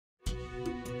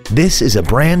This is a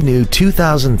brand new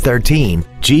 2013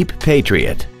 Jeep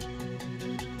Patriot.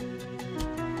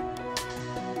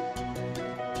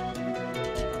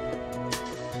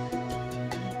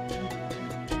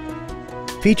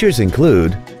 Features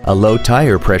include a low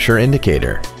tire pressure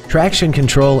indicator, traction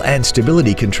control and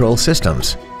stability control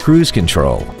systems, cruise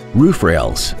control, roof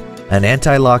rails, an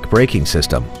anti-lock braking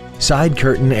system, side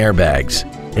curtain airbags,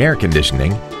 air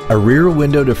conditioning, a rear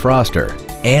window defroster,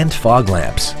 and fog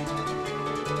lamps.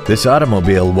 This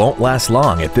automobile won't last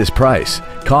long at this price.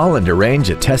 Call and arrange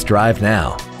a test drive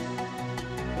now.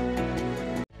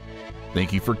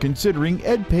 Thank you for considering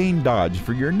Payne Dodge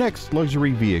for your next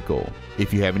luxury vehicle.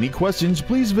 If you have any questions,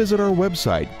 please visit our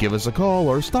website, give us a call,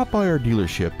 or stop by our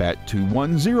dealership at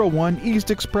 2101 East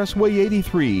Expressway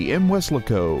 83 in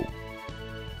Weslaco.